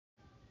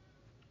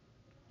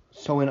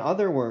So in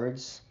other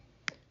words,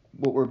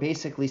 what we're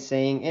basically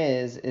saying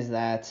is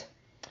that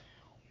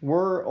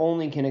we're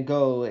only going to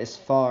go as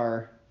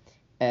far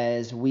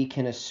as we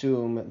can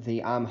assume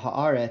the Am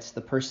Haaretz,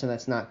 the person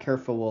that's not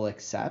careful, will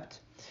accept.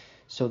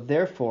 So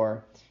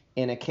therefore,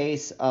 in a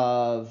case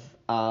of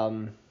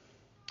the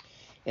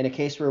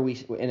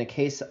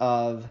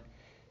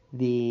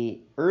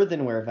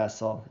earthenware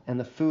vessel and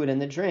the food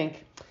and the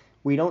drink,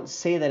 we don't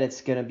say that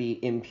it's going to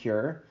be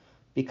impure,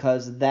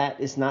 because that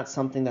is not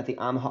something that the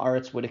Am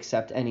Haaretz would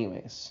accept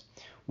anyways.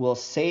 We'll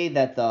say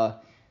that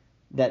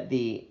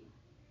the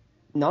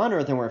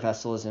non-earthenware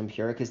vessel is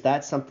impure, because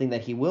that's something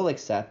that he will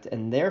accept,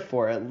 and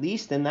therefore, at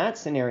least in that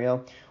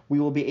scenario, we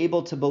will be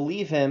able to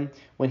believe him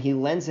when he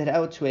lends it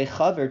out to a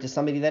chaver, to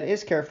somebody that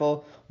is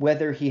careful,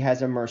 whether he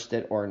has immersed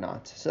it or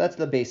not. So that's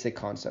the basic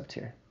concept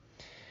here.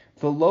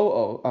 And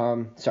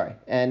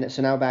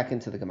so now back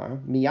into the Gemara.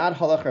 Miyad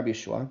halach Rabbi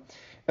Yeshua.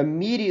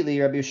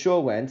 Immediately Rabbi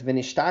Yeshua went,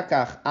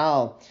 v'nishtakach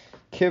al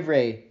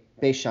kivrei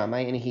Beis Shammai,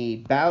 and he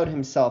bowed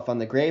himself on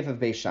the grave of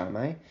Beis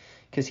Shammai,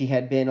 because he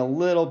had been a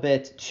little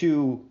bit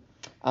too,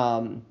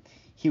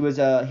 he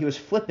was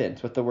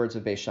flippant with the words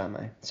of Beis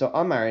Shammai. So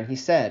Amar, and he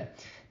said,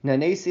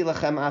 Nanesi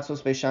lachem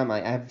atzos Beis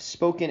Shammai, I have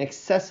spoken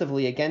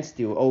excessively against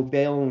you, O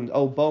bones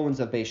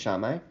of Beis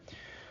Shammai.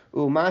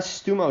 Umas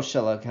stumo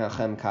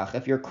shelachem kach,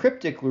 if your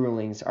cryptic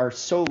rulings are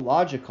so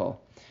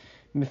logical,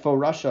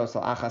 miforashos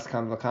al achas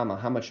kam v'kama,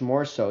 how much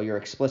more so your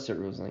explicit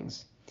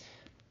rulings.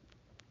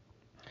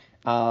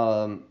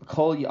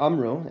 Kol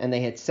Yamru, and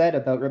they had said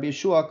about Rabbi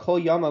Yeshua, Kol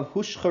Yamav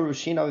Hushcharu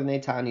Shina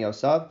v'nei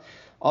Ta'aniosav,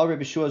 all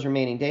Rabbi Yeshua's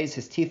remaining days,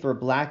 his teeth were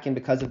blackened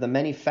because of the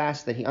many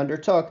fasts that he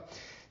undertook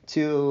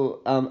to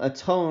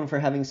atone for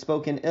having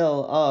spoken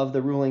ill of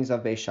the rulings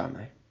of Beis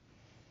Shammai.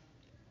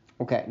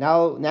 Okay,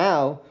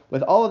 now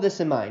with all of this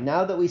in mind,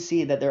 now that we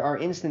see that there are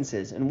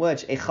instances in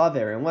which a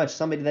chaver, in which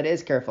somebody that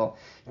is careful,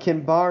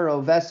 can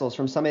borrow vessels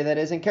from somebody that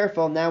isn't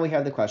careful, now we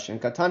have the question.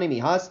 Katani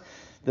mihas,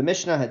 the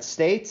Mishnah had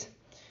stated,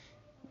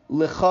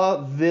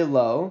 Licha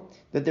vilo,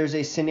 that there's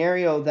a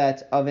scenario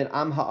that of an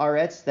Am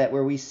Haaretz, that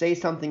where we say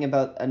something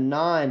about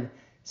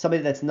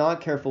somebody that's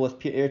not careful with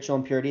spiritual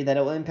impurity, that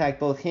it will impact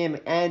both him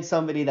and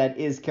somebody that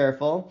is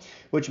careful,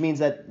 which means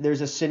that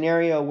there's a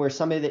scenario where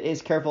somebody that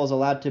is careful is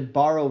allowed to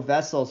borrow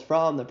vessels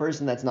from the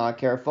person that's not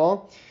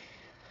careful.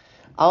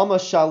 Alma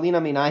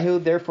shalina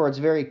minahu, therefore it's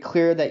very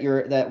clear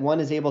that one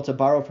is able to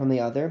borrow from the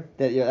other,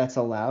 that's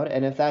allowed.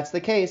 And if that's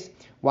the case,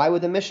 why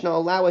would the Mishnah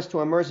allow us to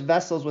immerse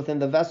vessels within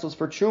the vessels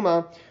for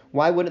Truma?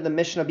 Why wouldn't the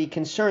Mishnah be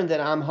concerned that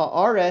Am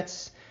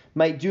Haaretz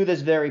might do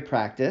this very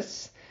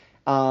practice,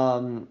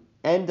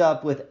 ending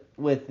up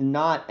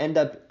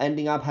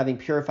having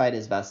purified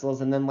his vessels,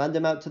 and then lend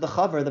them out to the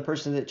chaver, the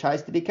person that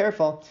tries to be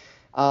careful,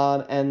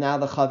 and now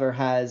the chaver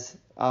has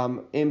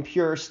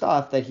impure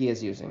stuff that he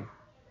is using.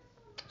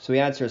 So he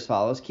answers as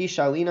follows: Ki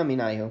shalina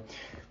minayu.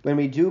 When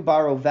we do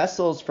borrow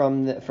vessels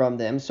from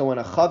them, so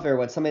when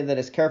somebody that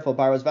is careful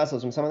borrows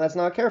vessels from someone that's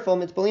not careful,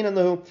 mitzbalina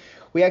lahu,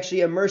 we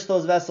actually immerse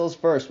those vessels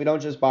first. We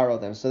don't just borrow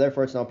them, so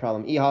therefore it's no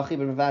problem. Ihachi,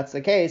 but if that's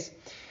the case,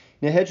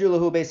 nehedru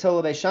lahu Beis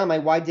Hillel Beis Shammai.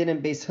 Why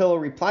didn't Beis Hillel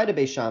reply to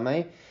Beis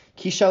Shammai?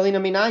 Ki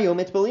shalina minayu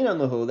mitzbalina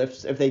lahu.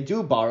 If they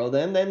do borrow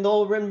them, then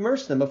they'll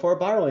immerse them before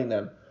borrowing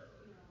them.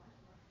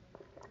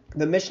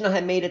 The Mishnah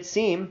had made it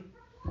seem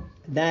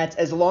that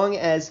as long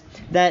as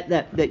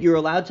that you're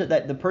allowed to,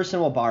 that the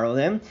person will borrow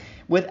them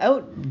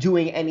without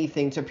doing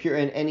anything to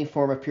in any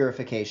form of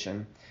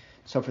purification.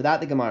 So for that,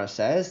 the Gemara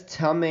says,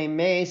 Tamei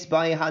meis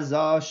bai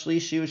hazah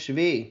shlishi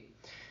u'shvi.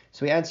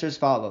 So he answers as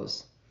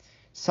follows: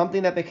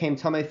 something that became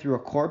tamei through a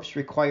corpse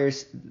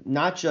requires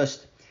not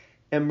just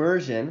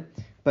immersion,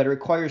 but it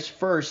requires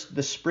first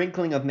the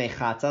sprinkling of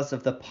mechatzas,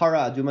 of the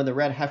para aduma, the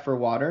red heifer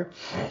water,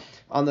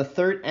 on the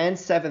 3rd and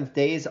 7th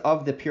days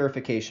of the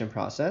purification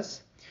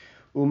process.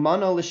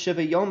 Umano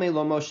l'shiva yome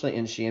lo moshle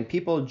inshi, and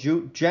people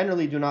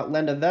generally do not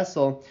lend a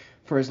vessel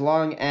for as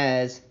long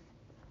as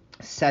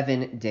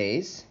 7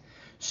 days.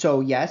 So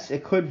yes,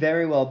 it could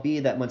very well be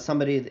that when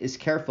somebody is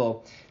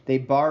careful, they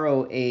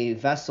borrow a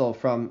vessel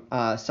from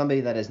somebody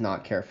that is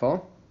not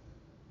careful.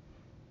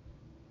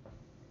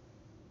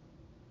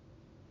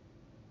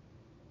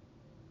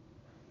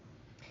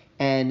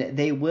 And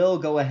they will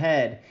go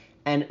ahead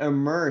and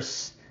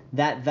immerse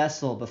that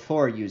vessel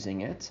before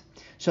using it.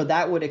 So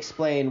that would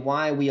explain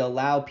why we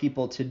allow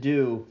people to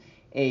do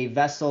a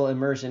vessel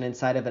immersion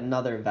inside of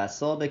another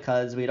vessel,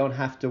 because we don't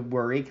have to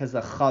worry, because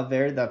the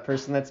chaver, the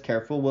person that's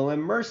careful, will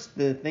immerse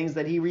the things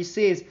that he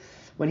receives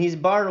when he's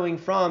borrowing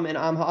from an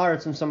Am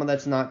Haaretz, from someone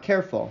that's not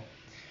careful.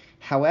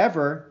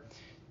 However,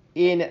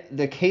 in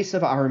the case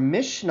of our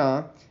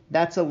Mishnah,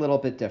 that's a little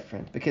bit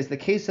different, because the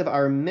case of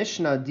our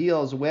Mishnah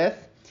deals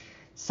with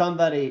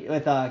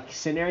a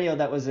scenario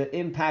that was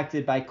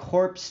impacted by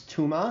corpse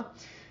tuma,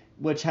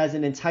 which has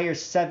an entire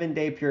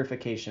 7-day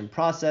purification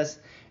process,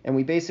 and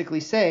we basically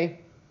say,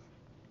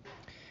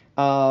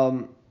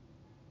 that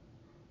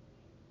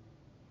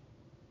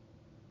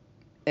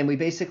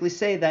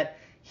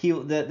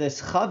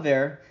this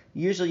chaver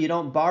usually you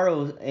don't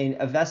borrow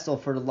a vessel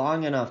for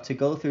long enough to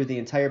go through the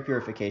entire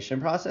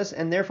purification process,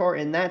 and therefore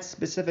in that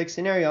specific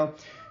scenario,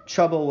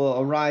 trouble will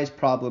arise,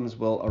 problems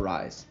will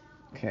arise.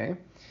 Okay,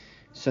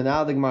 so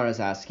now the Gemara is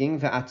asking,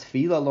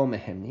 Ve'atfila lo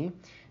mehemni.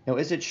 Now,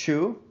 is it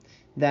true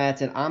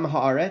that an am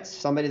haaretz,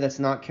 somebody that's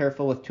not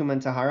careful with Tumah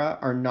and Tahara,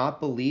 are not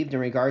believed in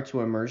regard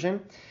to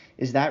immersion?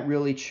 Is that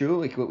really true,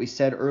 like what we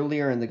said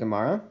earlier in the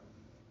Gemara,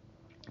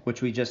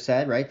 which we just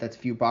said, right? That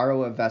if you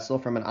borrow a vessel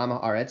from an am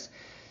haaretz,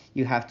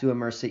 you have to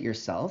immerse it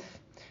yourself.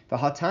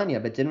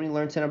 V'hatanya, but didn't we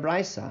learn in a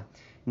brisa?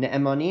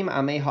 Ne'emanim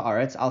amei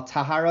haaretz al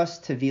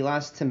taharas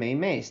tevilas temei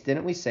meis.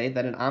 Didn't we say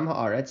that an am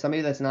haaretz,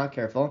 somebody that's not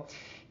careful,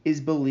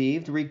 is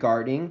believed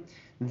regarding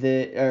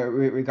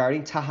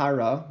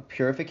tahara,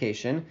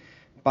 purification,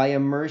 by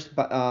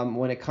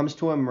when it comes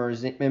to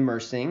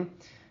immersing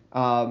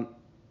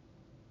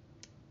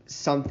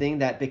something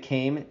that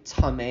became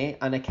tameh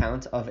on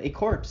account of a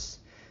corpse.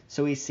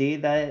 So we see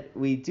that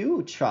we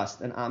do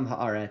trust an am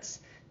haaretz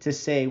to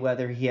say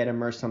whether he had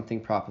immersed something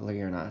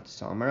properly or not.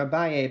 So Amar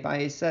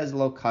Abaye says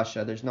lo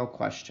kasha, there's no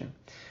question.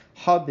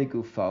 Ha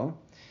begufo,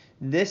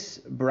 this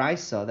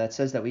brisa that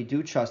says that we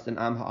do trust an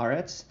am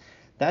haaretz,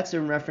 that's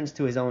in reference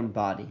to his own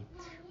body.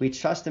 We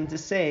trust him to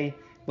say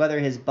whether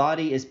his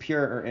body is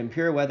pure or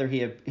impure, whether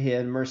he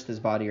immersed his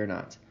body or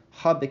not.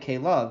 Ha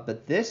bekelav,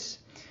 but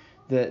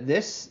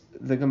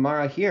the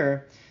Gemara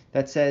here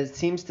that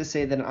seems to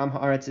say that an am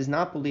haaretz is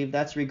not believed,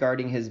 that's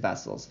regarding his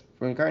vessels.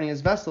 Regarding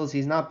his vessels,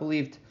 he's not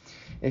believed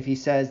if he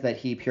says that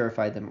he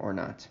purified them or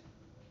not.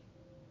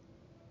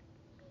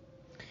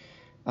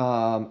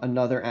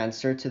 Another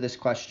answer to this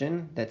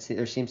question,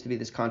 there seems to be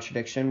this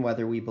contradiction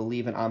whether we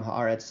believe in am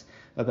haaretz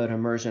about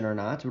immersion or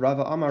not.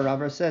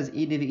 Rava says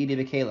idi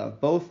v'kelav.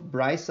 Both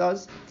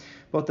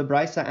the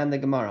brisa and the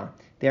Gemara,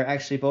 they are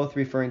actually both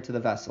referring to the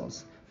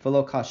vessels.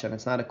 V'lo kasha,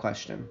 it's not a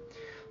question.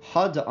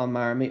 Had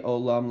amar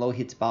me'olam lo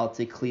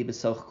hitbalti kli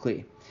b'soch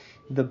kli.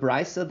 The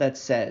brisa that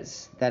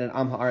says that an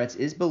am haaretz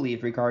is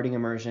believed regarding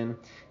immersion,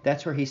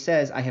 that's where he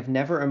says, I have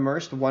never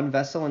immersed one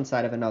vessel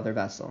inside of another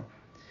vessel.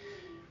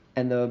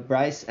 And the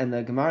brisa and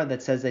the Gemara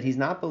that says that he's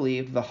not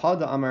believed, the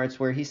Hada Amar, it's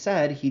where he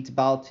said,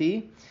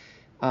 hitbalti,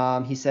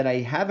 he said,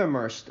 I have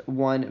immersed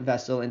one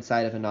vessel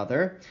inside of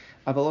another.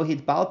 Avalo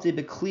hitbalti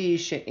b'kli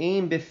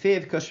she'ein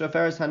b'fiv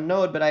k'shraferes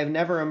hanod, but I have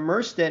never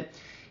immersed it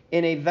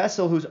in a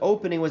vessel whose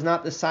opening was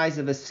not the size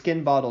of a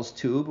skin bottle's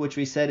tube, which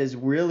we said is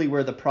really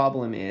where the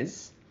problem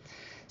is.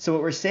 So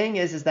what we're saying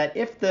is that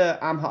if the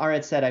am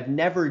haaretz said, I've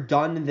never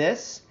done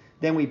this,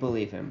 then we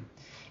believe him.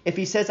 If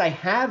he says, I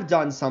have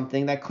done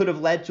something that could have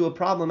led to a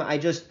problem, I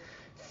just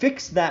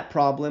fixed that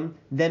problem,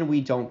 then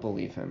we don't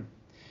believe him.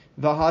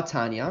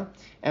 Vahatanya,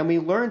 and we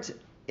learned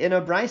in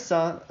a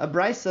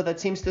brisa that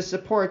seems to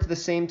support the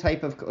same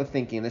type of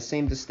thinking, the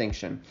same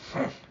distinction.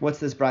 What's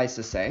this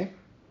brisa say?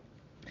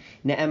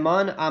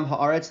 Ne'eman am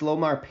haaretz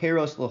lomar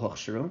peros lo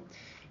huchsharu.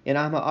 In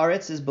am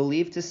haaretz is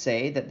believed to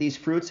say that these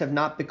fruits have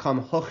not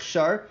become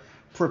huchshar,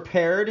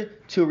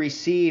 prepared to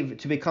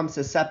become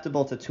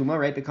susceptible to tumah,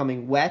 right?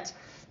 Becoming wet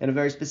in a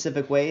very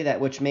specific way,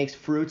 which makes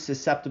fruits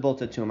susceptible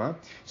to tumah.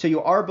 So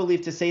you are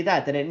believed to say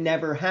that it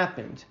never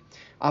happened.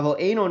 Aval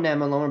eino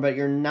ne'eman lomar, but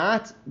you're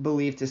not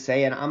believed to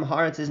say, and am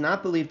haaretz is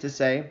not believed to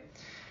say,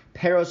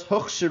 peros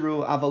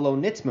huchsharu avalo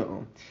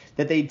nitma'u,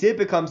 that they did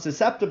become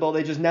susceptible,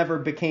 they just never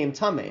became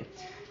tameh.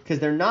 Because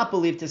they're not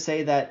believed to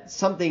say that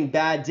something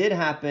bad did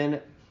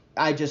happen,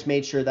 I just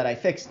made sure that I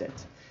fixed it.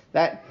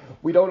 That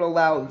we don't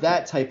allow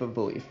that type of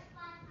belief.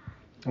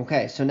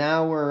 Okay, so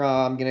now we're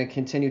going to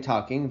continue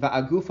talking.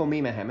 Va'agufo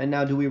mimehem, and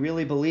now do we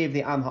really believe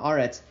the am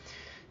haaretz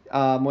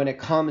when it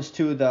comes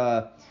to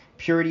the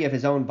purity of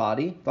his own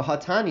body?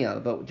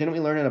 V'hatanya, but didn't we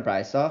learn in a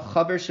brisa?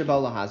 Chaver sheba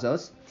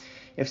lahazos.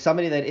 If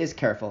somebody that is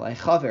careful, a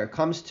chaver,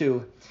 comes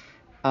to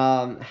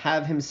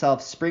have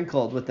himself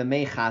sprinkled with the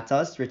mei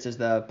chatas, which is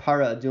the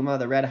para aduma,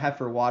 the red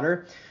heifer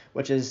water,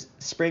 which is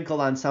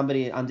sprinkled on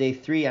somebody on day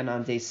 3 and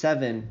on day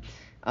 7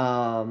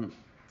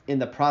 in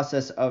the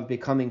process of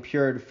becoming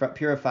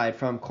purified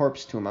from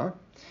corpse tuma.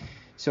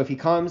 So if he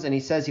comes and he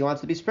says he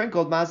wants to be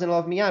sprinkled, mazin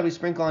alav miyad, we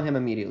sprinkle on him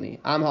immediately.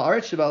 Am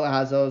haaretz sheba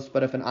lahazos,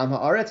 but if an am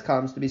haaretz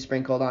comes to be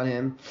sprinkled on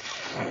him,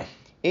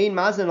 ein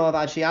mazin alav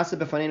ad sheyasa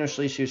b'fanenu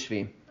shlishi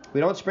u'shvi. We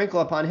don't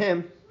sprinkle upon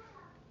him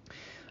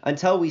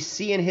until we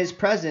see in his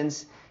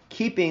presence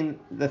keeping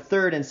the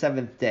 3rd and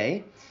 7th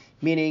day.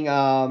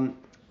 Meaning,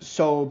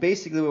 so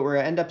basically what we're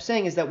end up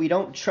saying is that we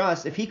don't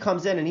trust, if he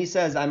comes in and he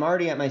says, I'm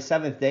already at my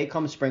 7th day,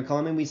 come sprinkle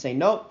him, and we say,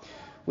 nope,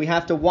 we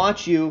have to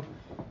watch you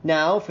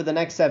now for the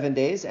next 7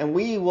 days, and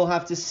we will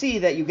have to see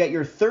that you get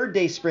your 3rd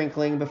day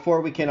sprinkling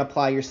before we can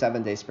apply your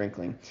 7th-day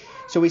sprinkling.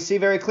 So we see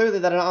very clearly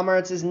that an am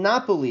haaretz is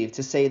not believed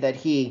to say that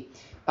he,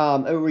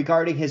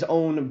 regarding his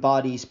own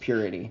body's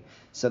purity.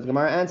 So the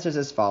Gemara answers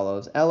as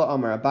follows. Ela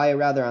Amar Abaye,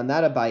 rather on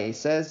that Abaye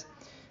says,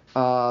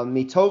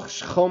 Mitoch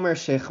chomer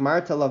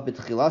shechmarta lav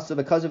b'tchila, so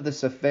because of the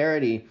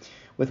severity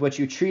with which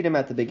you treat him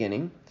at the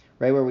beginning,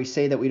 right, where we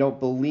say that we don't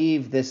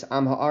believe this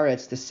am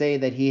haaretz to say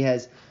that he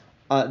has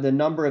the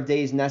number of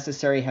days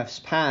necessary has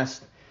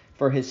passed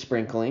for his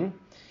sprinkling.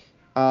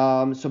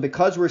 So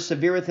because we're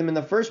severe with him in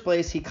the first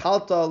place, he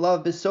kalta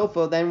love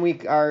bisofo, then we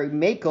are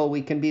makel,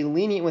 we can be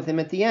lenient with him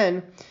at the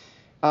end,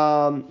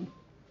 and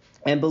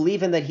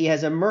believe in that he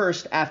has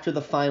immersed after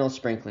the final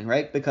sprinkling,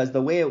 right? Because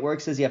the way it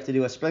works is you have to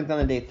do a sprinkling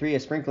on day 3, a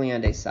sprinkling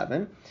on day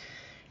 7.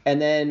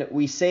 And then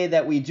we say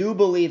that we do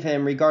believe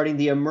him regarding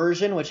the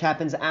immersion, which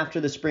happens after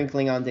the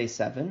sprinkling on day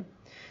 7.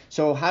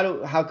 So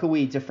how can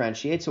we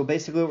differentiate? So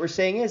basically what we're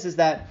saying is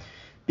that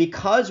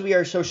because we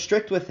are so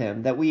strict with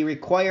him, that we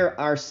require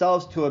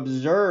ourselves to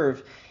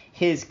observe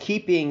his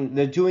doing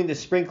the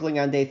sprinkling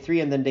on day 3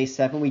 and then day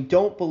 7, we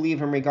don't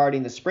believe him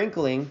regarding the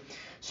sprinkling.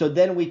 So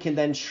then we can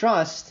then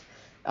trust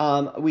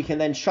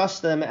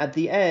them at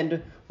the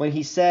end when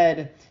he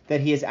said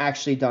that he has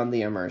actually done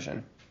the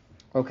immersion.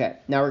 Okay,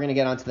 now we're going to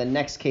get on to the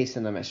next case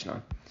in the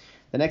Mishnah.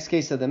 The next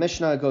case of the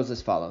Mishnah goes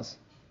as follows.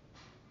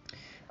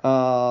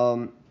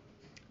 Achorayim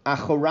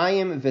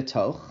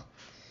v'toch.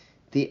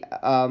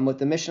 What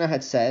the Mishnah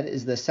had said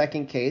is the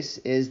second case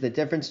is the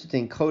difference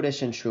between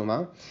Kodesh and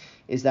Truma,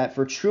 is that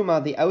for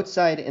Truma, the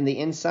outside and the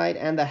inside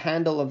and the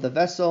handle of the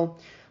vessel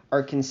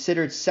are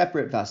considered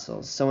separate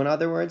vessels. So in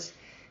other words,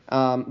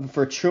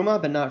 for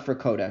Truma, but not for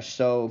Kodesh.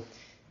 So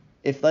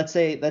if let's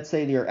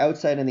say your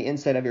outside and the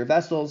inside of your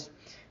vessels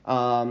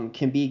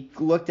can be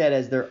looked at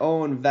as their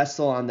own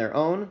vessel on their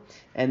own,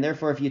 and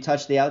therefore if you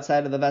touch the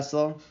outside of the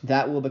vessel,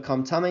 that will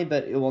become tamei,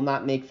 but it will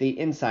not make the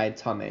inside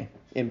tamei,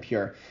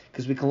 impure,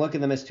 because we can look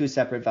at them as two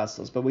separate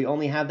vessels. But we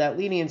only have that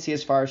leniency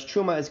as far as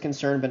Truma is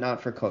concerned, but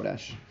not for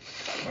Kodesh.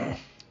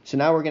 So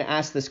now we're going to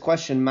ask this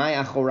question, Mai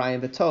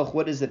achorayim v'toch,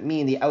 what does it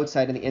mean, the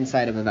outside and the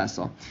inside of a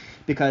vessel?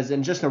 Because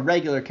in just a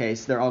regular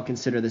case, they're all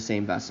considered the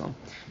same vessel.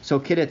 So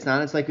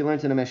kiditznan, it's like we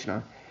learned in the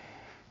Mishnah.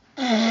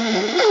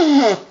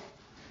 Kli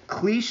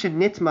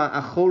shenitma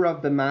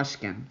achorav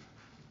b'mashken.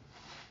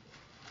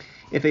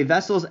 If a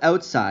vessel's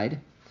outside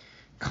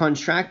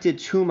contracted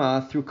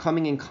tuma through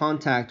coming in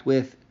contact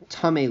with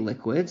tamei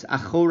liquids,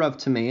 achorav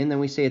tamein, then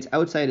we say its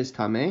outside is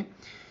tamei.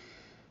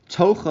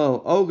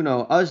 Tocho,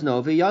 ogno,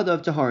 uzno,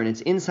 v'yadav tahor, and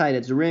its inside,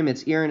 its rim,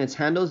 its ear, and its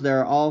handles,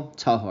 they're all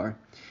tahor.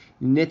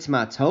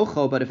 Nitma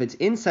tocho, but if its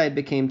inside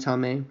became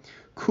tamei,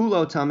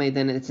 kulo tamei,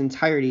 then its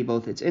entirety,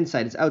 both its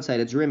inside, its outside,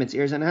 its rim, its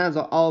ears, and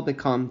handles, all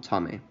become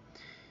tamei.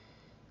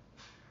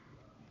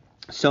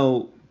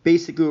 So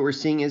basically, what we're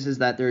seeing is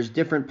that there's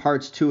different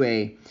parts to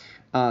a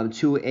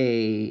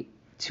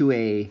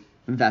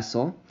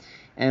vessel,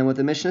 and what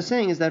the Mishnah is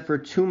saying is that for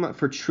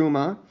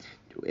truma,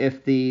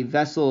 if the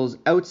vessel's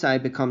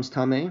outside becomes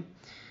tamei,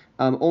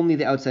 only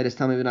the outside is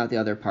tamei, but not the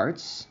other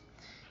parts.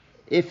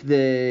 If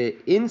the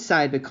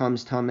inside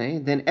becomes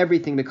tamei, then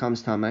everything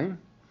becomes tamei,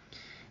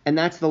 and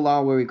that's the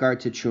law with regard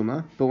to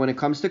truma. But when it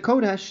comes to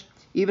kodesh,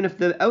 even if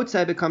the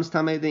outside becomes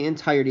tamei, the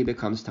entirety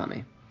becomes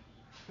tamei.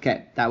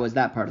 Okay, that was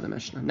that part of the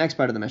Mishnah. Next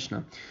part of the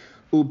Mishnah,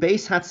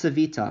 ubeis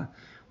hatzavita.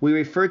 We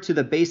refer to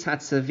the beis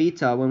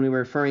hatzavita when we were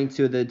referring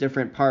to the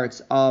different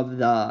parts of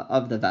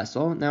the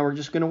vessel. Now we're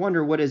just going to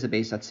wonder, what is a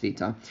beis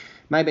hatzavita?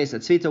 My beis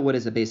hatzavita, what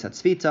is a beis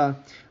hatzavita?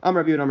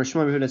 Amar Rabbi Yehuda, Amar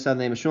Shmuel, Rabbi Yehuda said,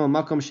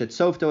 makom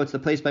shetzofto. It's the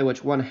place by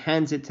which one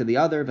hands it to the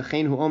other.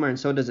 V'chein hu omer, and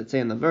so does it say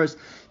in the verse.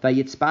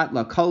 Vayitzpat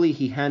la kali,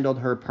 he handled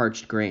her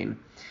parched grain.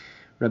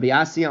 Rabbi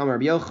Asi, Amar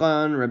Rabbi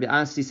Yochanan. Rabbi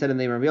Asi said in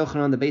the name of Rabbi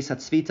Yochanan, the beis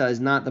hatzavita is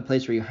not the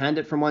place where you hand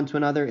it from one to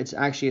another. It's a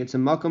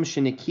makom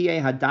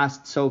shenikiye hadas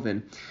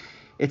tzovin.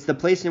 It's the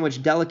place in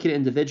which delicate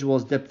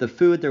individuals dip the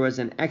food. There was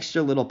an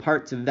extra little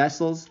part to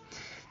vessels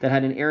that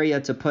had an area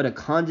to put a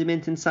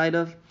condiment inside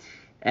of,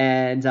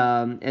 and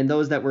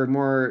those that were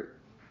more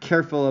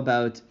careful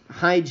about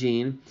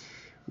hygiene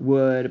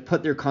would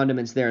put their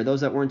condiments there.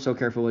 Those that weren't so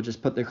careful would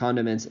just put their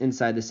condiments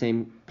inside the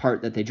same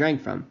part that they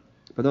drank from.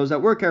 But those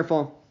that were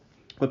careful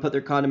would put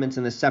their condiments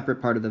in the separate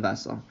part of the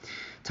vessel.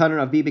 Tana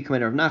Rav Bibi,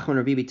 commander of Nachman,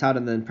 Rav Bibi taught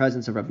in the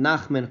presence of Rav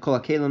Nachman, Kol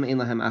hakelim ein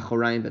lahem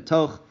achorayim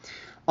v'toch.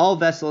 All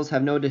vessels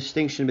have no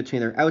distinction between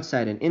their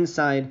outside and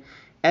inside.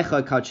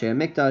 Echad kachei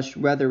hamikdash,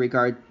 whether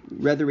regard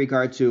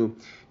to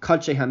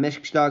kachei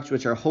hamikdash,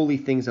 which are holy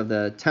things of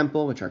the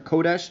temple, which are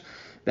kodesh,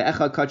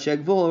 ve'echad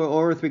kachei gvul,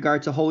 or with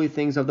regard to holy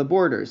things of the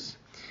borders.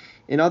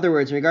 In other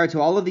words, in regard to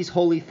all of these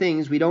holy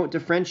things, we don't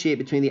differentiate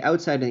between the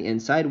outside and the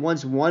inside.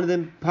 Once one of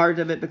them, part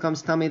of it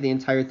becomes tamei, the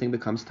entire thing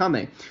becomes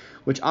tamei,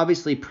 which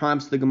obviously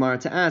prompts the Gemara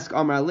to ask,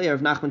 Amar Alei, Rav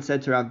Nachman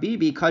said to Rav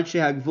Bibi,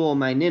 kachei hagvul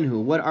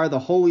ma'ninhu, what are the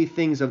holy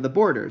things of the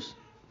borders?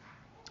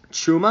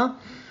 Truma?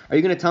 Are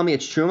you going to tell me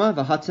it's truma?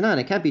 V'hatanan,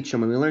 it can't be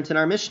truma. We learned in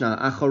our Mishnah,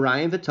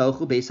 achorayim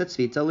v'tochu beis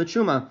hatzvita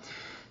l'truma,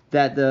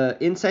 that the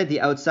inside, the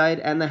outside,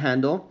 and the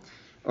handle,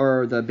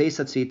 or the beis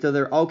hatzvita,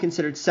 they're all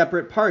considered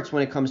separate parts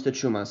when it comes to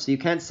truma. So you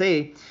can't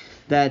say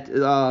that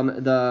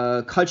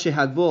the kachei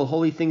hagvul,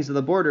 holy things of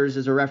the borders,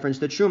 is a reference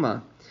to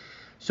truma.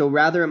 So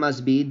rather it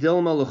must be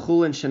dilma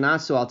l'chulin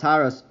shenasu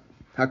altaras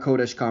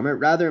hakodesh kamer.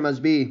 Rather it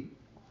must be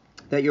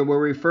that we're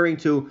referring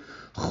to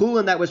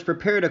chulin that was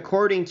prepared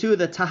according to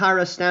the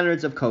tahara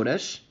standards of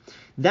kodesh,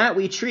 that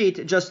we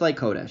treat just like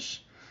kodesh.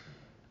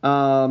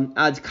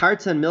 Ad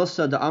kartan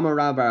milsa da amar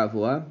Rab bar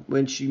Avua,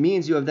 which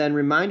means you have then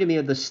reminded me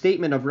of the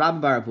statement of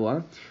Rab bar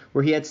Avua,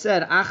 where he had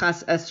said,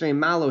 Achas esrei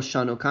malo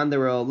shanukan, there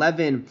were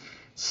 11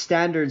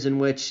 standards in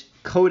which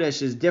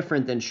Kodesh is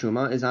different than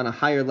Shuma, is on a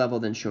higher level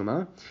than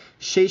Shuma.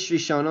 Sheish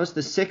Rishonos,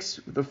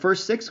 the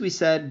first six we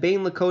said,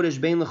 Bein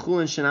LeKodesh, Bein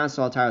LeChulin, Shenas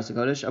Al Taharas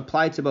HaKodesh,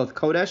 applied to both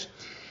Kodesh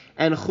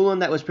and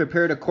Chulin that was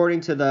prepared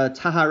according to the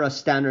Tahara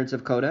standards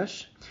of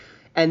Kodesh.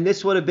 And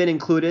this would have been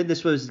included.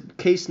 This was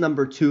case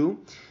number 2.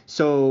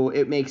 So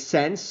it makes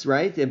sense,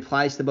 right? It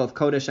applies to both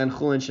Kodesh and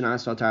Chulin,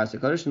 Shenas Al Taharas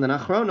HaKodesh. And then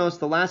Achronos,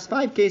 the last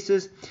 5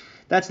 cases,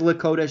 that's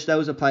LeKodesh, that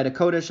was applied to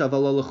Kodesh,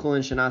 Avalo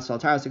LeChulin, Shenas Al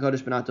Taharas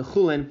HaKodesh, but not to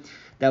Chulin,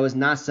 that was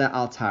Nasa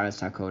Al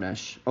Taharas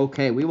HaKodesh.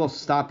 Okay, we will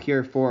stop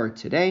here for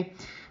today.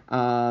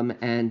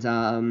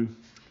 Yasher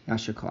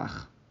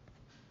Koach.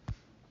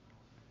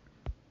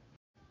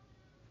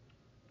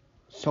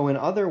 So in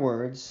other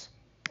words,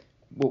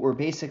 what we're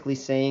basically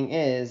saying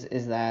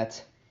is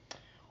that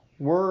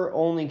we're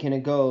only going to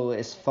go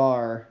as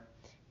far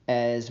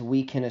as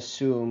we can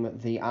assume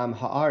the Am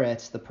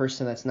Haaretz, the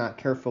person that's not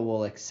careful,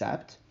 will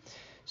accept.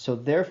 So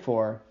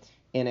therefore,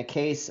 in a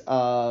case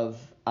of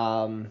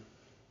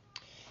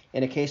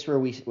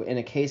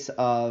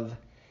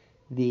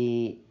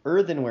the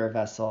earthenware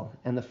vessel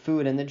and the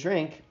food and the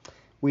drink,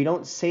 we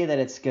don't say that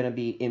it's going to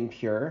be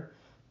impure,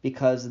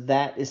 because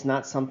that is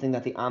not something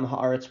that the Am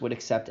Haaretz would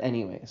accept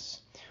anyways.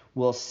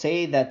 We'll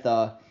say that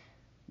the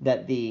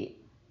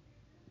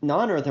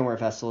non-earthenware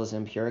vessel is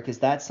impure, because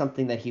that's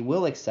something that he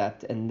will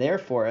accept, and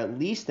therefore, at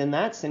least in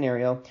that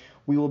scenario,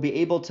 we will be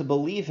able to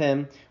believe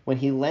him when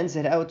he lends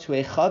it out to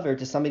a chaver,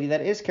 to somebody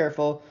that is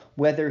careful,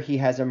 whether he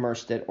has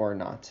immersed it or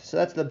not. So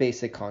that's the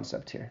basic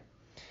concept here.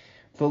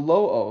 And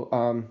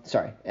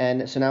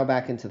so now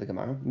back into the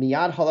Gemara.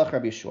 Miyad halach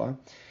Rabbi Yeshua.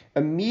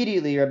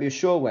 Immediately Rabbi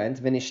Yeshua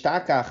went,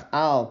 v'nishtakach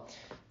al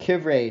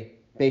kivrei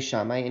Beis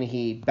Shammai, and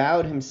he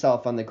bowed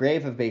himself on the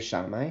grave of Beis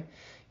Shammai,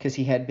 because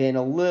he had been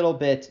a little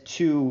bit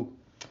too,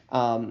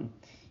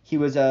 he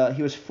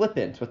was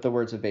flippant with the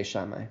words of Beis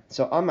Shammai.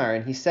 So Amar,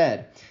 and he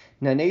said,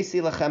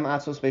 Nanesi lachem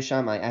atzos Beis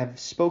Shammai, I have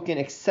spoken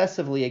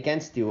excessively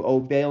against you, O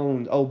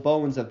bones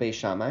of Beis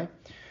Shammai.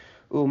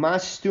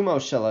 Umas stumo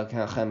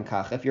shelachem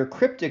kach, if your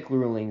cryptic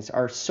rulings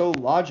are so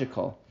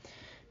logical,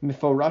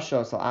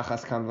 miforashos al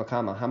achas kam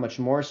v'kama, how much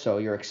more so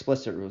your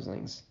explicit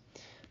rulings.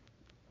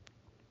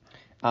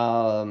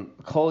 Kol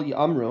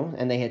Yamru,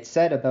 and they had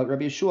said about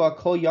Rabbi Yeshua,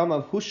 Kol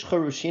Yamav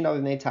Hushcharushina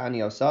v'nei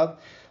Ta'aniosav,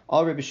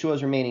 all Rabbi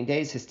Yeshua's remaining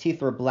days, his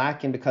teeth were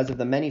blackened because of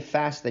the many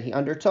fasts that he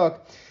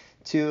undertook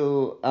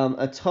to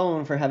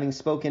atone for having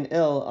spoken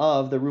ill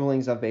of the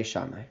rulings of Beis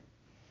Shammai.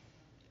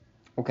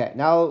 Okay,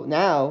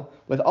 now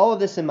with all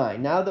of this in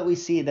mind, now that we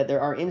see that there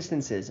are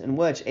instances in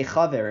which a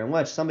chaver, in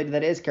which somebody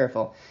that is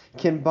careful,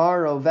 can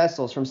borrow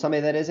vessels from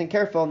somebody that isn't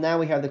careful, now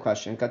we have the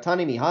question.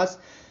 Katani mihas,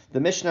 the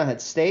Mishnah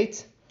had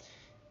stated,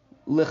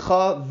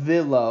 Licha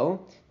vilo,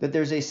 that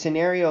there's a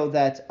scenario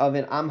that of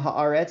an Am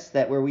Haaretz,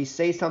 that where we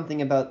say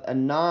something about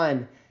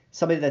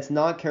somebody that's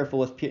not careful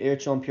with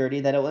spiritual impurity,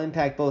 that it will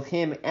impact both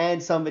him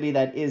and somebody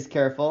that is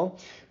careful,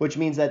 which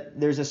means that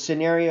there's a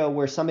scenario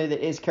where somebody that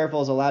is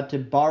careful is allowed to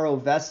borrow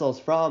vessels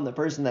from the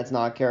person that's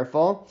not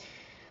careful.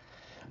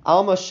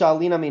 Alma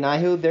shalina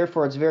minahu,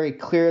 therefore it's very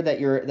clear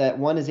that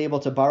one is able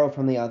to borrow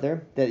from the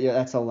other,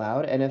 that's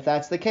allowed. And if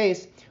that's the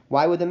case,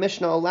 why would the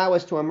Mishnah allow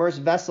us to immerse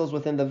vessels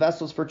within the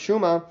vessels for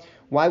Truma?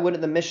 Why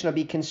wouldn't the Mishnah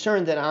be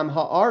concerned that Am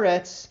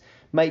Haaretz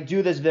might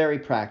do this very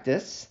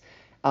practice,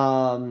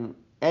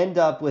 ending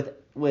up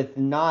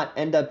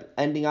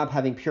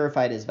having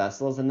purified his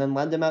vessels, and then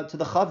lend them out to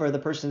the chaver, the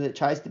person that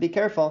tries to be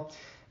careful,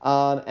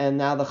 and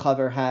now the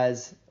chaver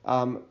has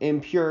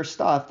impure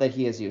stuff that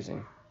he is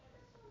using.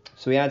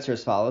 So we answer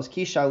as follows: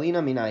 Ki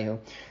shalina minayu.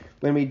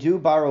 When we do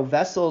borrow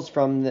vessels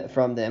from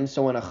them,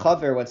 so when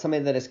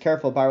somebody that is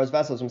careful borrows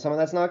vessels from someone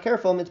that's not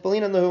careful,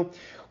 mitbalin lahu,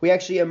 we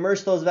actually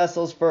immerse those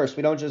vessels first.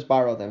 We don't just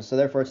borrow them, so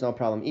therefore it's no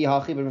problem.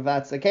 But if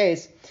that's the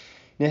case,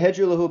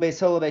 nehedru lahu Beis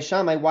Hillel Beis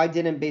Shammai, why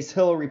didn't Beis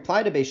Hillel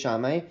reply to Beis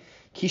Shammai?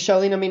 Ki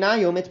shalina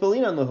minayu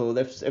mitbalin lahu.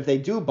 If they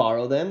do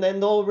borrow them,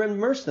 then they'll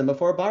immerse them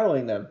before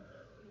borrowing them.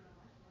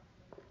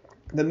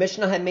 The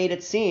Mishnah had made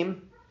it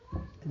seem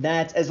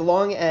that as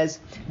long as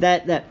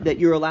that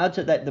you're allowed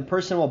to, that the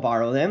person will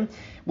borrow them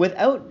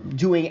without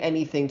doing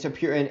anything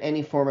in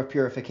any form of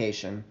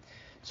purification.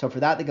 So for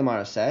that the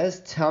Gemara says,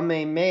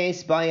 Tamei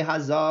meis bai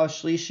hazah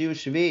shlishi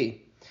ushvi.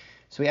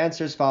 So he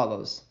answers as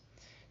follows: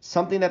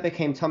 something that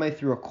became tamei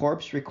through a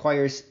corpse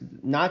requires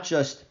not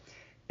just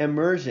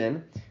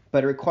immersion,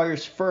 but it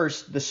requires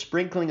first the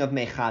sprinkling of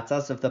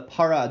mechatzas, of the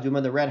para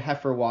aduma, the red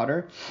heifer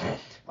water,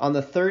 on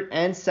the 3rd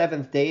and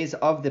 7th days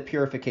of the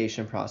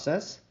purification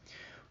process.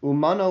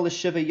 Umano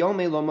l'shiva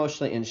yome lo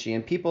moshla inshi,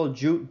 and people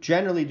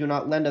generally do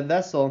not lend a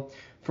vessel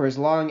for as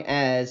long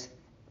as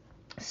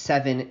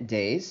 7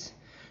 days.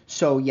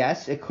 So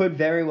yes, it could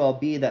very well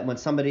be that when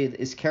somebody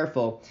is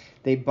careful,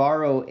 they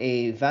borrow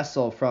a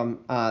vessel from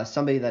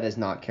somebody that is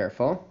not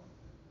careful.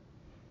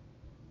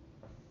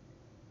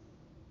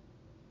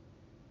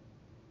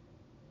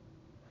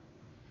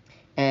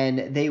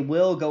 And they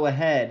will go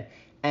ahead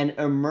and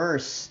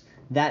immerse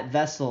that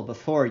vessel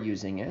before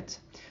using it.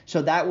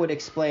 So that would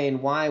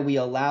explain why we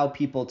allow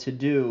people to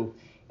do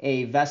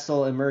a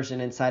vessel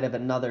immersion inside of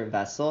another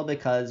vessel,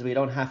 because we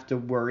don't have to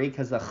worry,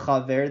 because the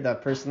chaver, the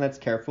person that's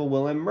careful,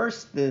 will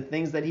immerse the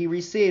things that he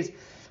receives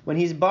when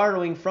he's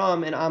borrowing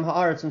from an am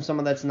ha'aretz, from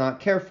someone that's not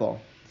careful.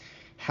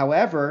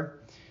 However,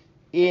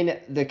 in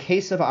the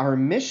case of our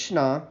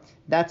Mishnah,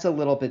 that's a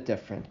little bit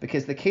different,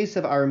 because the case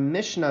of our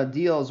Mishnah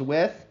deals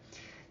with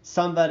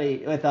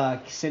a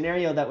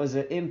scenario that was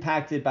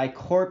impacted by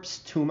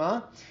corpse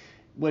tuma,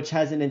 which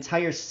has an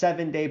entire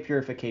 7-day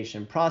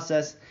purification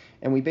process,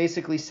 and we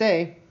basically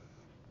say,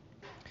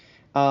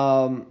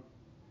 that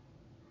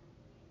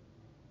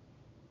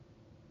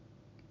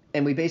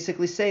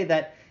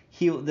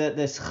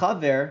this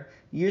chaver,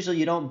 usually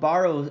you don't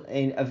borrow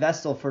a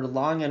vessel for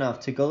long enough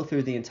to go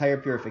through the entire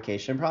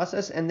purification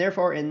process, and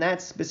therefore in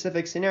that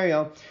specific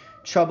scenario,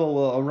 trouble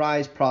will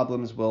arise,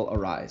 problems will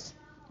arise.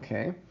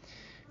 Okay,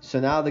 so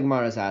now the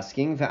Gemara is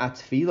asking,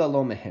 Ve'atfila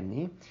lo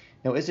mehemni.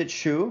 Now, is it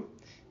true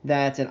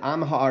that an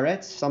am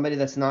ha'aretz, somebody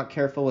that's not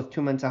careful with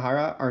Tuma and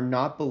Tahara, are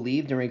not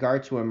believed in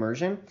regard to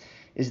immersion?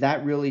 Is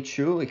that really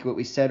true, like what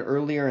we said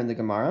earlier in the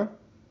Gemara,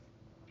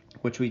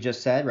 which we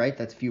just said, right?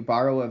 That if you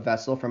borrow a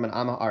vessel from an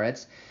am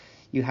ha'aretz,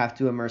 you have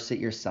to immerse it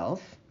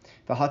yourself.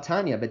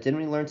 V'hatanya, but didn't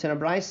we learn in a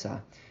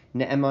brisa?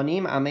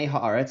 Ne'emanim amei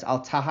ha'aretz al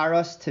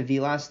taharas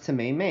tevilas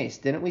temei meis.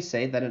 Didn't we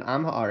say that an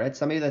am ha'aretz,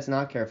 somebody that's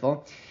not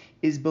careful,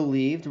 is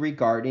believed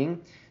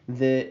regarding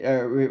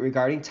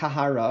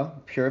tahara,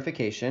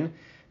 purification,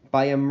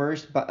 by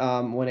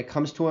when it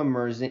comes to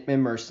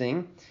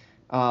immersing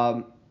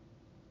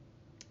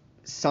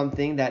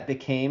something that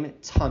became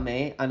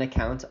tameh on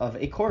account of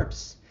a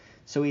corpse.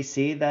 So we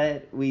see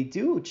that we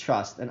do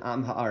trust an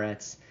am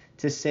ha'aretz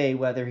to say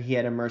whether he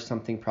had immersed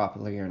something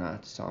properly or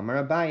not. So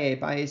Amar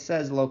Abaye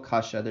says, lo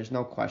kasha, there's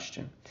no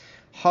question.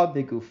 Ha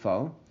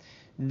begufo,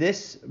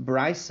 this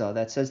brisa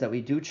that says that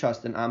we do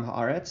trust an am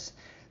ha'aretz,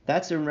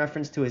 that's in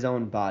reference to his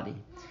own body.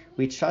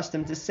 We trust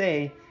him to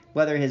say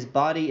whether his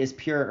body is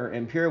pure or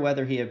impure,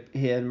 whether he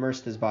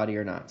immersed his body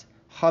or not.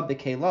 Ha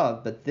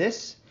bekelav, but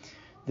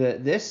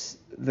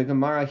the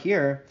Gemara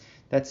here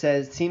that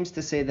seems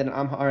to say that an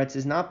am ha'aretz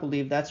is not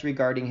believed, that's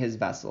regarding his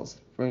vessels.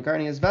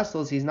 Regarding his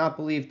vessels, he's not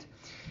believed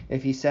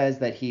if he says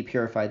that he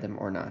purified them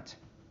or not.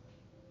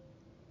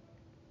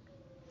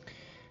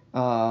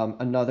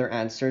 Another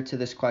answer to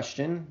this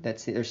question,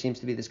 there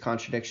seems to be this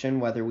contradiction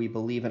whether we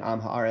believe in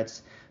am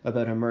ha'aretz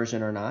about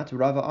immersion or not.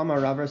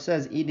 Rava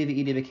says, Idi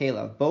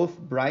v'kelav. Both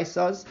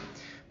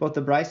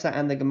the brisa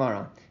and the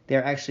Gemara, they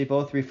are actually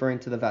both referring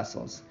to the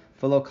vessels.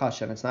 V'lo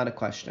kasha, it's not a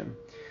question.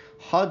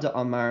 Had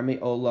amar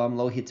me'olam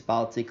lo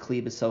hitbalti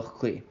kli b'soch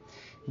kli.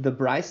 The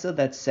brisa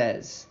that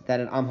says that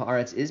an am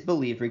ha'aretz is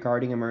believed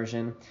regarding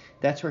immersion,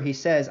 that's where he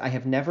says, I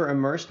have never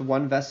immersed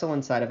one vessel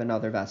inside of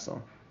another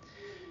vessel.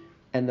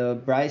 And the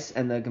brisa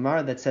and the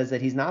Gemara that says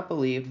that he's not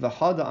believed, the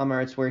Hada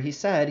Amar, it's where he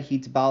said,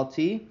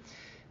 hitbalti,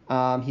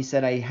 he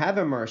said, I have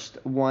immersed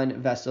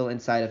one vessel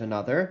inside of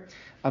another.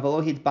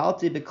 Avalo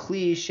hitbalti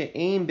b'kli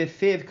she'ein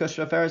b'fiv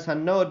k'shraferes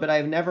hanod, but I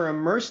have never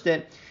immersed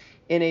it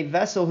in a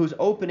vessel whose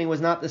opening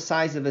was not the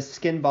size of a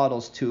skin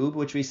bottle's tube,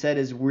 which we said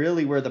is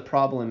really where the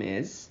problem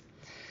is.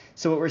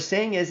 So what we're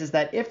saying is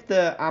that if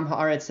the am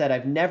ha'aretz said,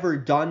 I've never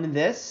done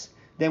this,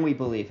 then we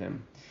believe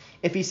him.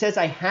 If he says,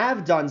 I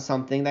have done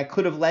something that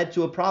could have led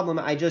to a problem,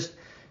 I just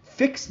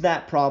fixed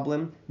that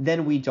problem,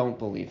 then we don't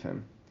believe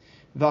him.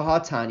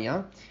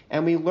 V'hatanya,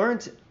 and we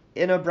learned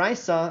in a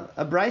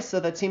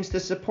brisa that seems to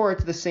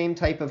support the same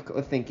type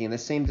of thinking, the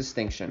same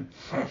distinction.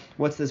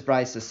 What's this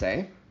brisa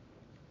say?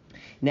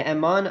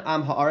 Ne'eman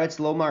am ha'aretz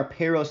lomar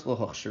peros lo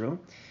hochsharu.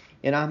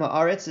 In am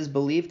ha'aretz is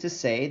believed to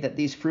say that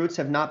these fruits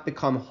have not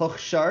become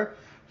hochshar,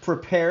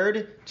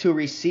 prepared to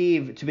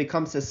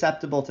become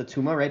susceptible to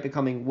tuma, right?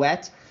 Becoming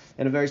wet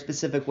in a very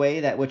specific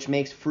way, which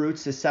makes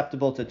fruits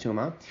susceptible to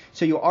tuma.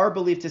 So you are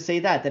believed to say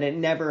that it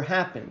never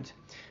happened.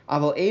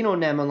 Aval eino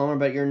ne'eman lomar,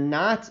 but you're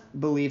not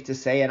believed to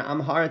say, and am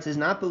ha'aretz is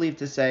not believed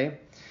to say,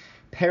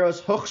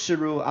 peros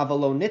hochsharu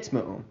avalo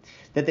nitma'u,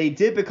 that they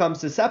did become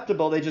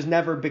susceptible, they just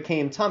never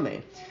became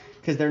tameh.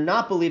 Because they're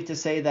not believed to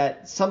say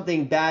that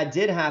something bad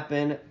did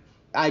happen,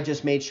 I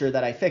just made sure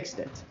that I fixed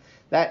it.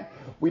 That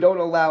we don't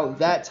allow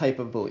that type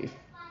of belief.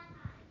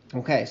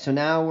 Okay, so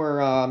now we're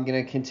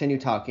going to continue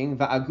talking.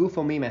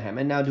 Va'agufo mimehem,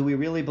 and now do we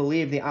really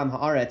believe the am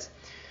ha'aretz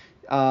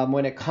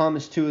when it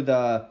comes to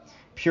the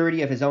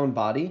purity of his own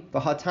body?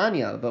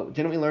 V'hatanya, but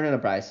didn't we learn in a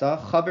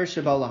brisa? Chaver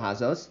shebal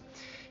lahazos,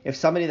 if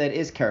somebody that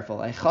is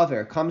careful, a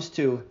chaver, comes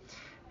to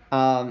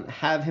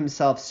have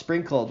himself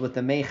sprinkled with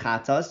the mei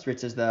chatas,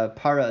 which is the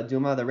para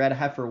aduma, the red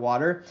heifer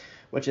water,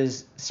 which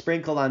is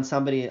sprinkled on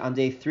somebody on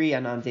day 3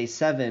 and on day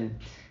 7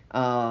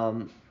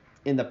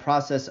 in the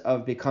process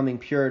of becoming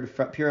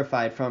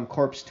purified from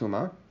corpse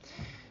tuma.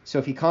 So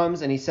if he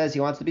comes and he says he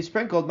wants to be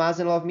sprinkled,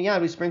 mazin olav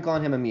miyad, we sprinkle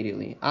on him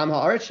immediately. Am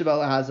ha'aretz shebal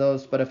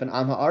lahazos, but if an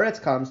am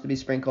ha'aretz comes to be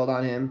sprinkled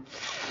on him,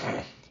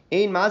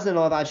 ein mazin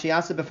olav ad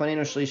sheyasa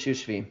b'fanenu shlishi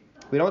u'shvi.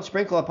 We don't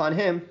sprinkle upon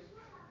him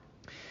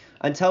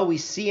until we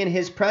see in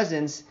his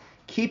presence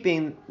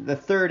keeping the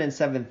 3rd and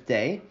 7th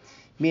day,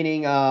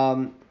 meaning,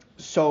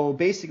 So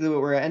basically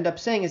what we end up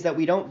saying is that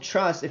we don't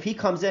trust, if he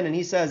comes in and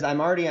he says,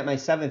 I'm already at my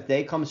 7th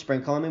day, come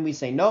sprinkle him, and we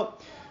say,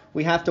 nope,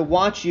 we have to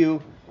watch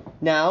you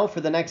now for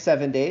the next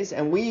 7 days,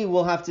 and we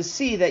will have to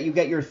see that you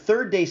get your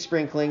 3rd day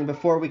sprinkling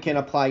before we can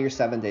apply your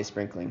 7th-day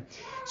sprinkling.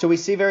 So we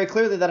see very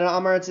clearly that an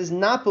Amaretz is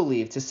not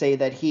believed to say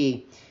that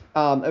he,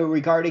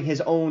 regarding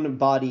his own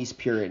body's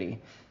purity.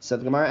 So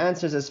the Gemara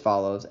answers as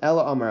follows.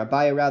 Ela Amar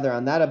Abaye, rather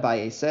on that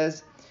Abaye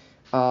says,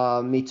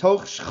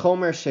 Mitoch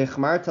chomer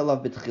shechmarta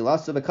lav b'tchila,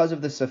 so because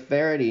of the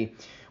severity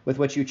with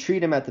which you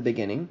treat him at the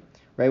beginning,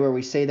 right, where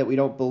we say that we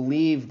don't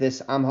believe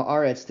this Am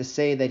Haaretz to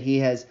say that he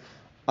has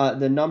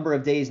the number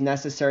of days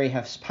necessary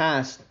has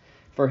passed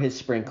for his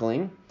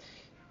sprinkling.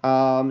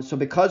 So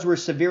because we're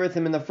severe with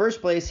him in the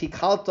first place, he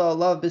kalta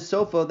love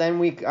bisofo, then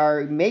we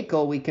are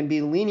makel, we can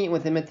be lenient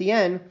with him at the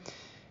end,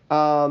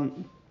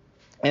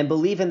 and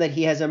believe in that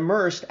he has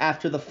immersed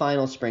after the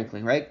final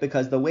sprinkling, right?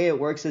 Because the way it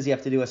works is you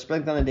have to do a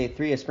sprinkling on day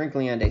 3, a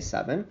sprinkling on day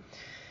 7.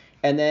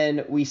 And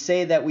then we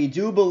say that we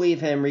do believe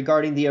him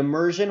regarding the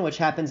immersion, which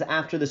happens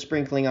after the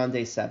sprinkling on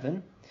day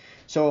 7.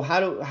 So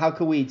how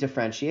can we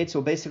differentiate? So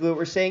basically what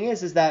we're saying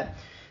is that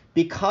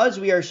because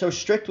we are so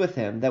strict with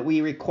him that we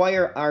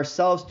require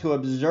ourselves to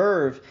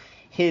observe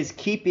his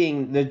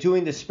doing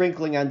the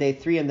sprinkling on day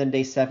 3 and then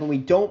day 7, we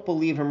don't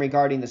believe him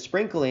regarding the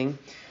sprinkling.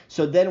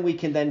 So then we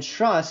can then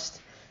trust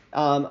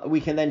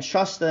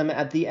them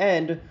at the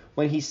end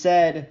when he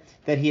said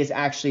that he has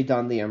actually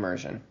done the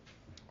immersion.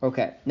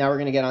 Okay, now we're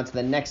going to get on to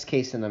the next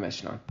case in the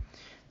Mishnah.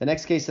 The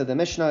next case of the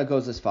Mishnah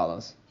goes as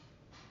follows.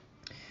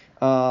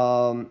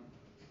 Achorayim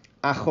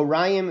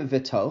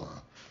v'toch.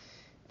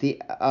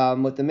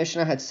 What the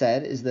Mishnah had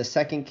said is the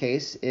second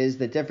case is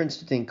the difference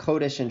between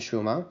Kodesh and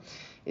Truma,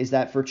 is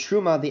that for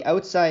Truma, the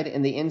outside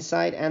and the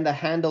inside and the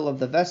handle of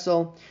the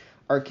vessel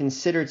are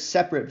considered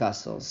separate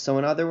vessels. So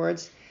in other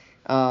words,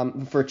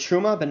 for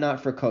Truma, but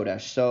not for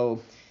Kodesh.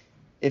 So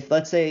if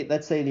let's say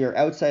your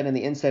outside and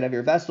the inside of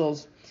your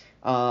vessels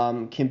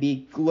can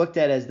be looked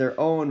at as their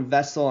own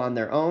vessel on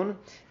their own,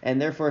 and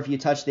therefore if you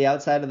touch the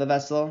outside of the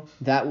vessel,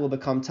 that will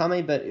become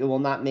tameh, but it will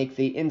not make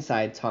the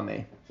inside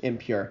tameh,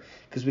 impure,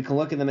 because we can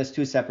look at them as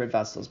two separate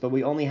vessels. But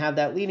we only have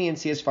that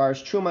leniency as far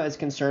as Truma is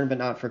concerned, but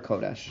not for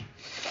Kodesh.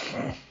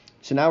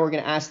 So now we're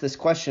going to ask this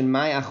question,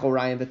 Mai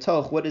achorayim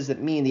v'toch, what does it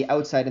mean, the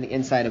outside and the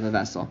inside of a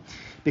vessel?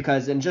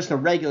 Because in just a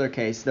regular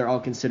case, they're all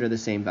considered the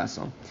same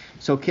vessel.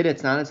 So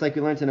Kiditz, it's like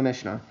we learned in the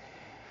Mishnah.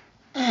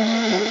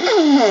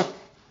 Kli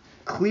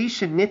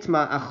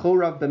shenitma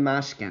achorav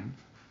b'mashken.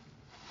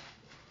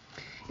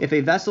 If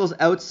a vessel's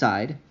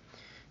outside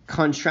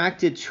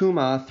contracted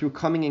tuma through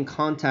coming in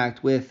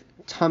contact with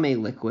tameh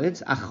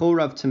liquids,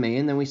 achorav tameh,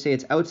 and then we say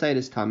its outside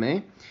is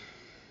tameh.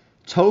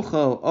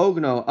 Tocho,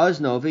 ogno,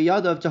 uzno,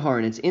 v'yadav tahor,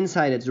 and its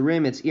inside, its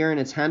rim, its ear, and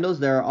its handles,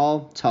 they're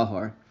all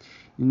tahor.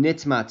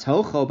 Nitma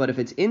tocho, but if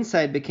its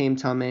inside became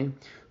tameh,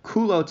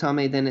 kulo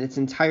tameh, then its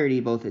entirety,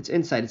 both its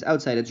inside, its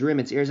outside, its rim,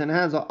 its ears, and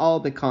handles, will all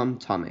become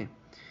tameh.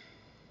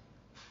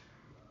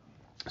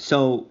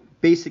 So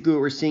basically,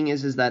 what we're seeing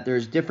is that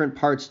there's different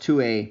parts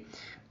to a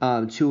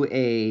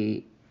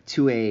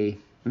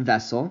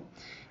vessel,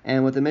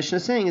 and what the Mishnah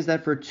is saying is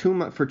that for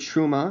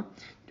truma,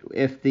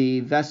 if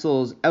the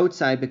vessel's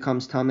outside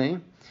becomes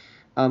tameh,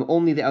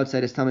 only the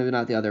outside is tameh, but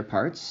not the other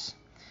parts.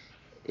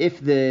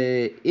 If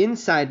the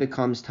inside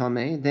becomes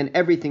tameh, then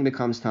everything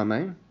becomes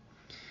tameh,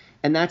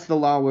 and that's the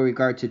law with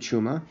regard to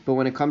truma. But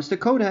when it comes to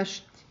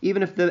kodesh,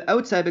 even if the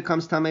outside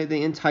becomes tameh,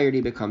 the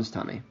entirety becomes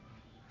tameh.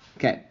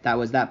 Okay, that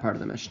was that part of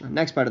the Mishnah.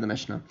 Next part of the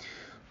Mishnah.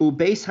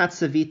 Ubeis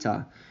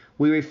hatzavita.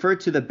 We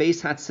referred to the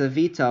beis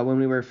hatzavita when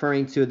we were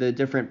referring to the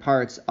different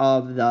parts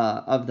of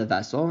the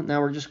vessel.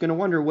 Now we're just going to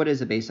wonder, what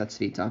is a beis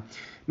hatzavita?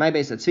 My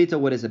beis hatzavita,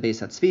 what is a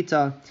beis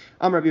hatzavita?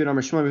 Amar Rabbi Yehuda,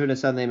 Amar Shmuel, Rabbi Yehuda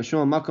said the name of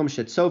Shmuel, Makom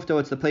shetzofto,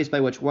 it's the place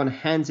by which one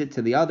hands it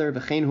to the other.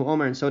 V'chein hu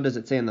omer, and so does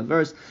it say in the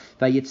verse,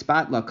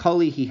 Vayitzpat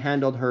lakoli, he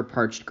handled her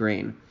parched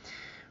grain.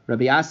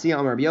 Rabbi Asi,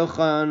 Amar Rabbi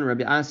Yochanan,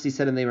 Rabbi Asi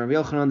said in the name of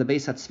Rabbi Yochanan, the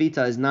beis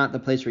hatzavita is not the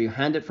place where you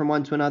hand it from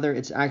one to another.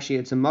 It's a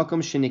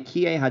makom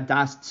shenikiye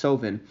hadas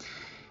tzovin.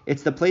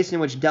 It's the place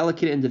in which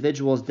delicate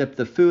individuals dip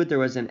the food. There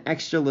was an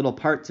extra little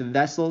part to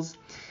vessels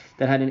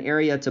that had an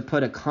area to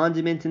put a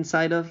condiment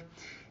inside of,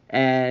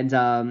 and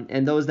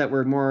those that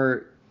were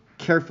more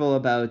careful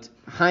about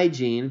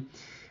hygiene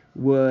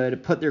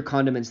would put their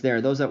condiments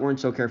there. Those that weren't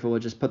so careful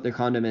would just put their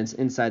condiments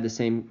inside the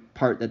same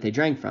part that they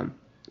drank from.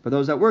 But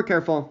those that were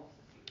careful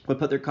would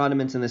put their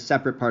condiments in a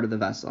separate part of the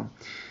vessel.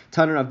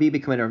 Tana Rav Bibi,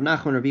 commander of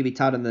Nachman, Rav Bibi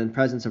taught in the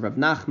presence of Rav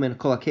Nachman,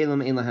 Kol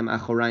hakelim ein lahem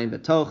achorayim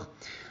v'toch.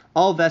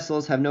 All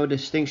vessels have no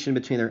distinction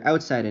between their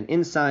outside and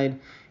inside.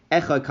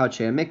 Echad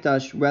Kadshei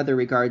HaMikdash, whether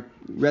regard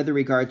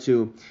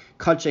to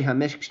Kadshei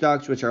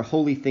HaMikdash, which are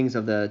holy things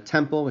of the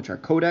temple, which are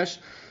Kodesh,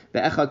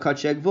 Ve'echad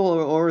Kadshei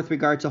Gvul, or with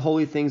regard to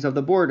holy things of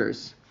the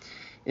borders.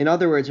 In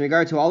other words, in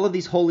regard to all of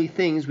these holy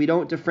things, we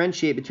don't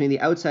differentiate between the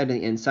outside and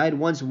the inside.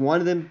 Once one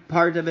of them,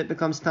 part of it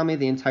becomes tameh,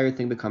 the entire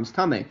thing becomes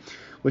tameh,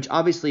 which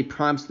obviously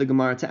prompts the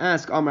Gemara to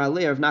ask, Amar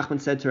Alei, Rav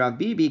Nachman said to Rav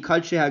Bibi,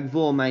 Kadshei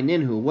HaGvul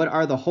Maininhu, what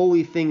are the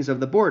holy things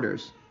of the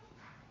borders?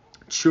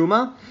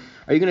 Truma?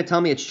 Are Are you going to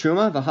tell me it's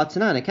truma?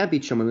 V'hatanan, it can't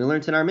be truma. We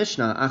learned in our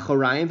Mishnah,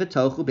 achorayim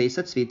v'tochu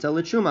beisat tzvita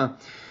l'truma,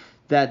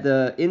 that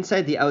the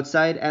inside, the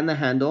outside, and the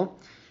handle,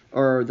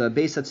 or the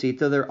beisat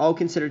tzvita, they're all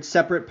considered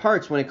separate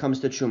parts when it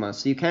comes to truma.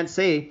 So you can't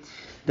say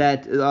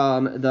that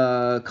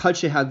the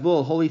kadshe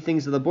hagvul, holy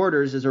things of the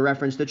borders, is a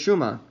reference to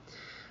truma.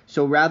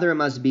 So rather it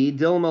must be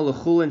dilma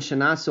l'chulin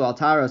shenasu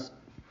altaras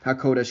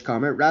hakodesh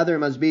kamer. Rather it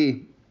must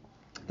be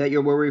that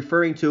we're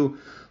referring to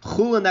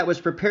chulin that was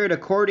prepared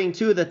according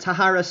to the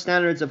tahara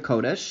standards of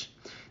kodesh,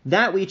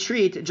 that we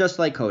treat just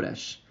like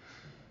kodesh.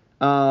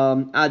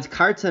 Ad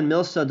kartan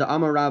milsa da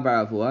amar Rab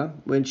bar Avua,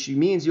 which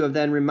means you have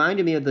then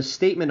reminded me of the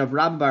statement of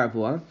Rab bar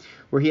Avua,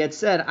 where he had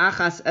said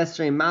achas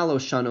esrei malo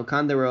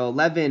shanukan. There were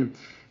 11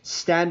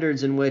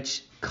 standards in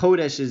which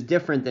kodesh is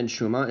different than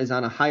shuma, is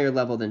on a higher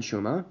level than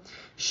shuma.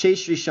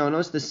 Sheish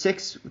rishonos,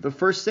 the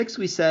first 6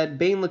 we said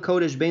bein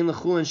lekodesh bein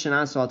lechulin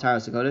shenasu al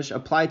taras kodesh,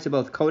 applied to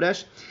both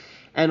kodesh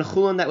and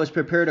chulin that was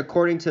prepared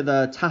according to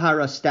the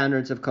tahara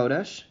standards of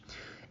kodesh.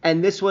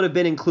 And this would have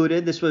been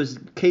included. This was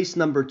case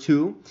number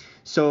 2.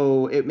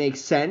 So it makes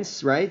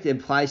sense, right?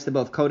 It applies to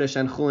both kodesh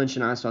and chulin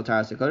shenasu al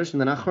taras kodesh. And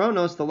then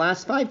achronos, the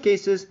last 5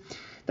 cases,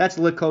 that's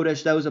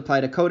lekodesh. Those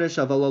apply to kodesh.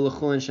 Avalo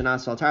lechulin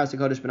shenasu al taras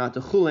kodesh, but not to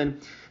chulin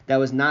that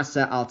was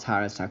nasa al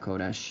taras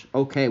hakodesh.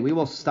 Okay, we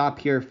will stop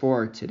here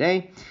for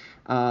today.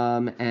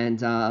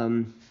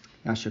 Yasher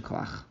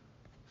koach.